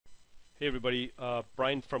Hey everybody,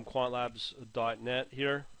 Brian from quantlabs.net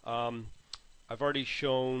here. I've already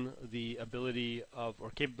shown the ability of,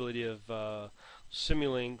 or capability of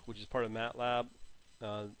Simulink, which is part of Matlab,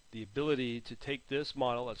 the ability to take this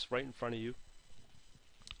model that's right in front of you,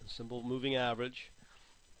 a simple moving average,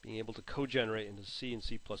 being able to co-generate into C and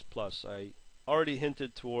C++. I already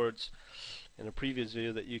hinted towards in a previous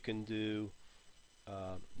video that you can do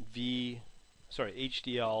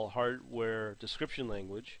HDL hardware description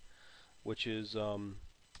language, which is for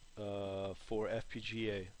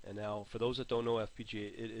FPGA. And now, for those that don't know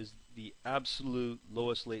FPGA, it is the absolute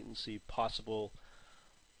lowest latency possible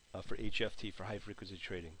for HFT, for high frequency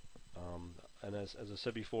trading. And as I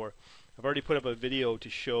said before, I've already put up a video to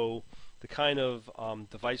show the kind of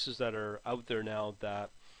devices that are out there now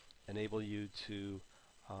that enable you to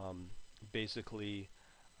basically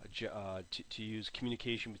to use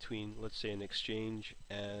communication between, let's say, an exchange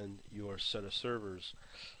and your set of servers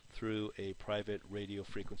through a private radio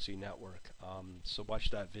frequency network. So watch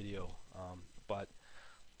that video. But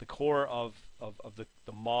the core of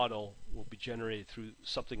the model will be generated through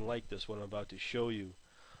something like this, what I'm about to show you.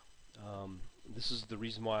 This is the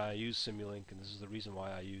reason why I use Simulink, and this is the reason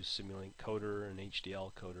why I use Simulink Coder and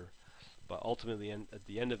HDL Coder. But ultimately, at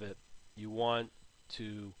the end of it, you want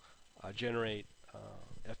to generate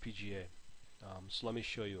FPGA. So let me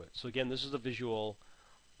show you it. So again, this is the visual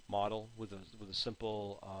model with a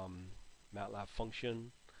simple Matlab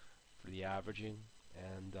function for the averaging,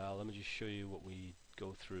 and let me just show you what we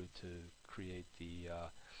go through to create the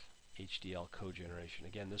HDL code generation.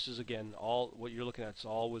 Again, this is all what you're looking at. It's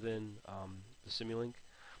all within the Simulink.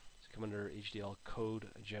 So come under HDL code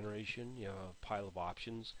generation. You have a pile of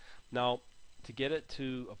options. Now, to get it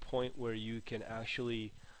to a point where you can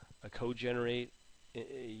actually code generate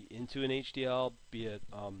into an HDL, be it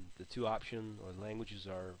the two option or languages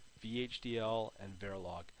are VHDL and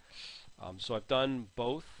Verilog. So I've done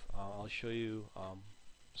both. I'll show you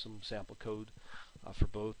some sample code for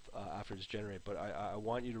both after it's generated. But I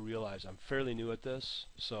want you to realize I'm fairly new at this,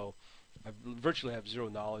 so I virtually have zero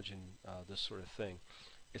knowledge in this sort of thing.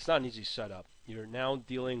 It's not an easy setup. You're now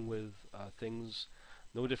dealing with things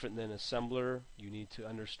no different than assembler. You need to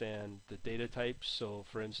understand the data types. So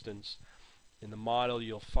for instance, in the model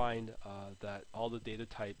you'll find that all the data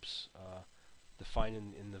types defined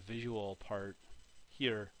in the visual part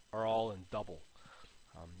here are all in double.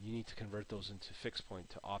 You need to convert those into fixed point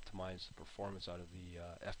to optimize the performance out of the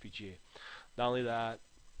FPGA. Not only that,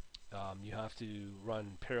 you have to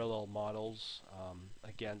run parallel models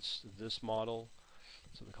against this model,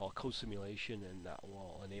 so they call co-simulation, and that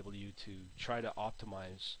will enable you to try to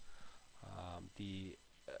optimize the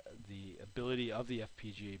ability of the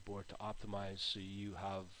FPGA board to optimize so you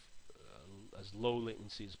have as low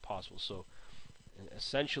latency as possible. So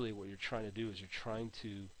essentially what you're trying to do is you're trying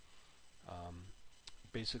to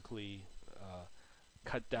basically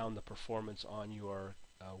cut down the performance on your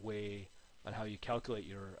way on how you calculate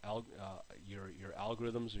your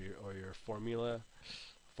algorithms or your formulas.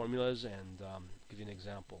 And give you an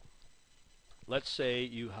example. Let's say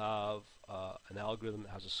you have an algorithm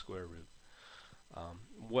that has a square root.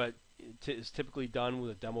 What is typically done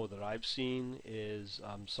with a demo that I've seen is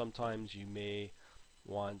sometimes you may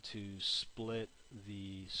want to split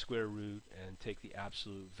the square root and take the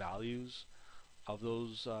absolute values of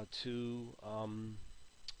those two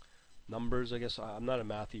numbers. I guess I'm not a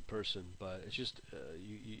mathy person, but it's just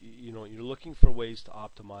you know, you're looking for ways to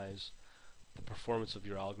optimize the performance of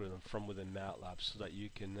your algorithm from within Matlab so that you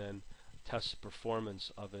can then test the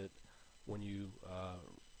performance of it when you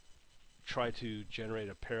try to generate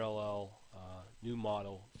a parallel new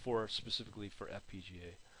model specifically for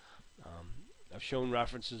FPGA. I've shown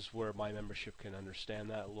references where my membership can understand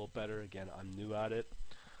that a little better. Again, I'm new at it,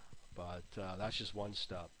 but that's just one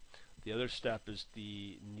step. The other step is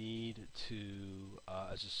the need to,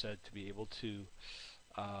 as I said, to be able to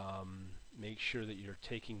make sure that you're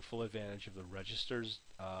taking full advantage of the registers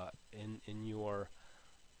in your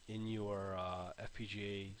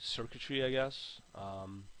FPGA circuitry, I guess.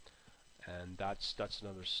 And that's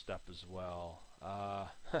another step as well.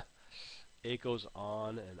 It goes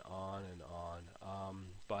on and on and on.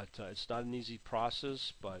 But it's not an easy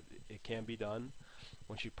process, but it can be done.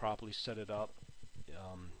 Once you properly set it up,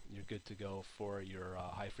 you're good to go for your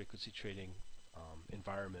high frequency trading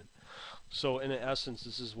environment. So in essence,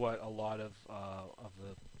 this is what a lot of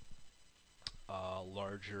the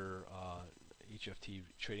larger HFT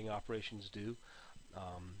trading operations do.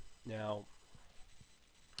 Now,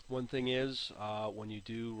 one thing is when you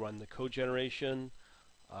do run the code generation,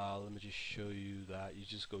 let me just show you that you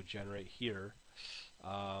just go generate here.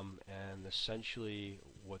 and essentially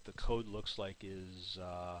what the code looks like is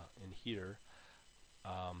in here.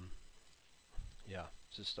 Yeah,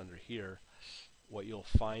 just under here. What you'll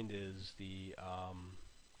find is the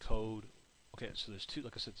code. Okay, so there's two.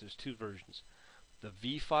 Like I said, there's two versions. The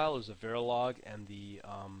V file is the Verilog, and the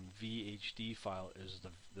VHD file is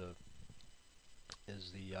the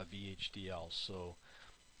VHDL. So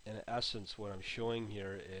in essence, what I'm showing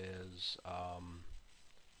here is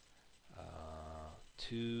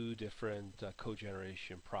two different code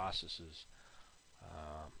generation processes.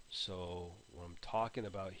 So what I'm talking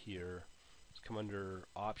about here is come under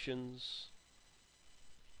options.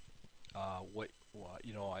 I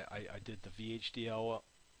did the VHDL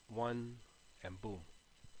one, and boom,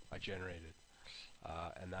 I generated,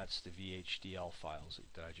 and that's the VHDL files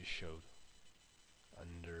that I just showed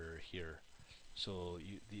under here. So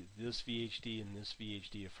this VHD and this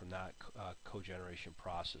VHD are from that code generation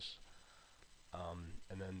process.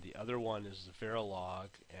 And then the other one is the Verilog,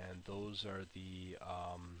 and those are the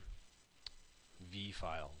V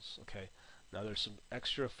files. Okay. Now there's some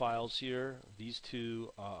extra files here. These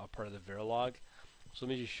two are part of the Verilog. So let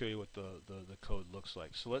me just show you what the code looks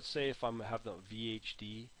like. So let's say if I have the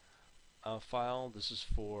VHD file, this is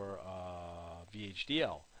for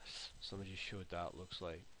VHDL. So let me just show what that looks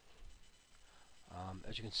like.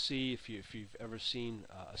 As you can see, if you've ever seen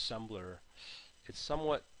assembler, it's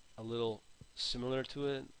somewhat a little similar to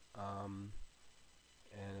it,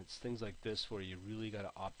 and it's things like this where you really got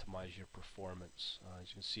to optimize your performance. As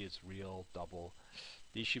you can see, it's real, double.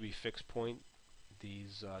 These should be fixed point,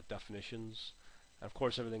 these definitions, and of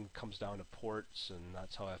course everything comes down to ports, and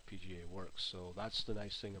that's how FPGA works. So that's the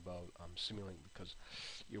nice thing about Simulink, because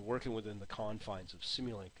you're working within the confines of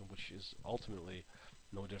Simulink, which is ultimately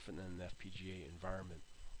no different than an FPGA environment.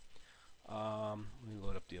 Let me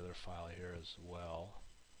load up the other file here as well.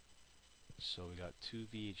 So we got two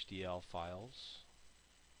VHDL files,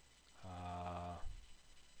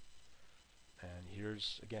 and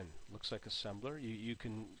here's again, looks like assembler. You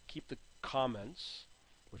can keep the comments,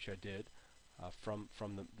 which I did, from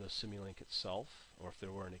the Simulink itself, or if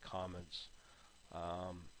there were any comments.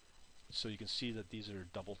 So you can see that these are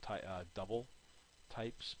double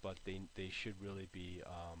types, but they should really be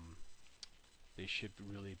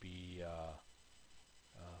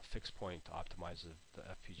fixed point to optimize the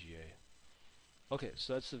FPGA. Okay,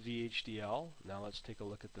 so that's the VHDL. Now let's take a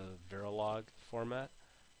look at the Verilog format.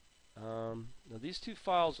 Now these two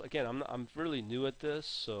files, again, I'm really new at this,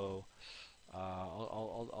 so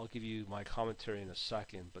I'll give you my commentary in a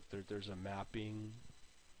second. But there's a mapping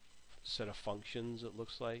set of functions, it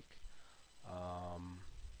looks like. And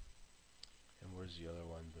where's the other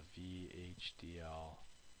one? The VHDL.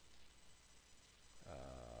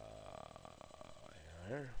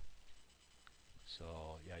 There.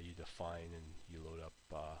 So yeah, you define and you load up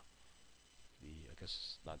I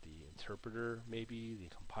guess not the interpreter, maybe the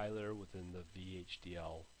compiler within the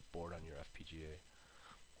VHDL board on your FPGA.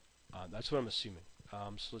 That's what I'm assuming.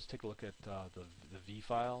 So let's take a look at the V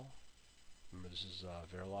file. Remember, this is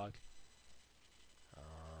Verilog.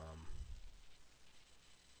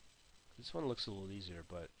 This one looks a little easier,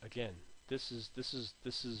 but again, this is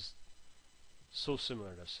so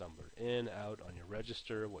similar to assembler. In, out on your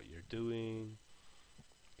register, what you're doing,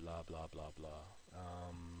 blah blah blah blah.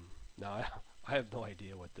 Now I have no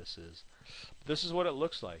idea what this is. This is what it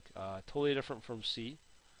looks like. Totally different from C,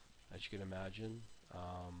 as you can imagine.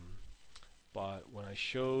 But when I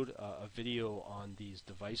showed a video on these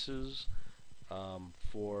devices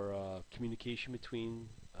for communication between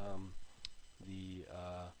the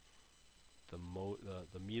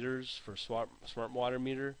meters for smart water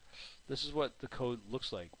meter, this is what the code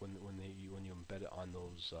looks like when you embed it on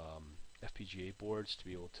those FPGA boards to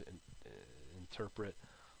be able to interpret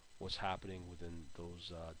what's happening within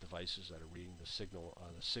those devices that are reading the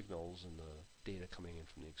signals and the data coming in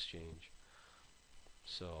from the exchange.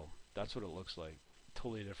 So that's what it looks like.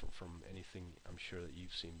 Totally different from anything I'm sure that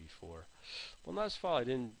you've seen before. One last file I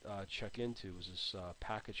didn't check into was this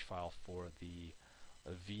package file for the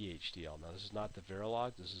VHDL. Now this is not the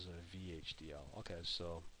Verilog, this is a VHDL. Okay,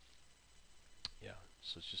 so yeah,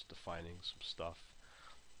 so it's just defining some stuff,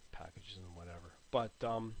 packages and whatever. But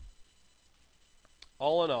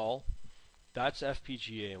all in all, that's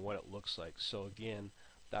FPGA and what it looks like. So again,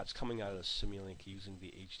 that's coming out of the Simulink using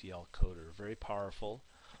the HDL coder. Very powerful.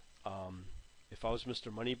 If I was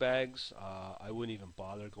Mr. Moneybags, I wouldn't even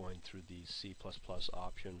bother going through the C++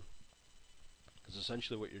 option, because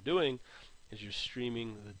essentially what you're doing is you're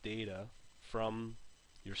streaming the data from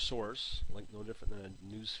your source, like no different than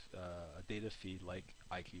a data feed like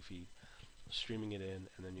IQ feed, streaming it in,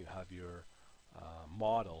 and then you have your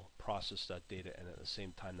model process that data, and at the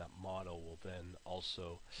same time that model will then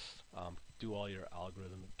also do all your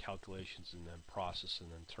algorithm calculations and then process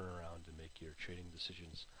and then turn around and make your trading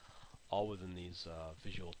decisions, all within these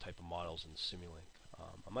visual type of models in Simulink.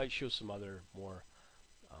 I might show some other more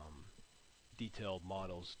detailed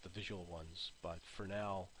models, the visual ones, but for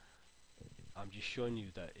now I'm just showing you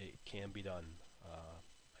that it can be done.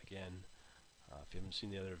 Again, if you haven't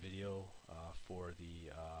seen the other video for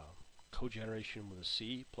the code generation with a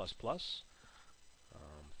C++, if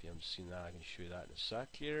you haven't seen that, I can show you that in a sec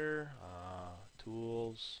here.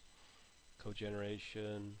 Tools, code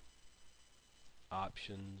generation,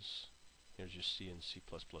 options. Here's your C and C++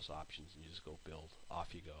 options, and you just go build.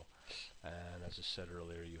 Off you go. And as I said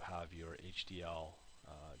earlier, you have your HDL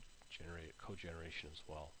code generation as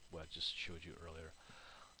well, what I just showed you earlier.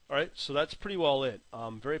 Alright, so that's pretty well it.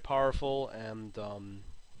 Very powerful, and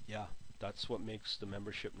yeah, that's what makes the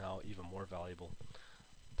membership now even more valuable.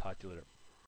 Talk to you later.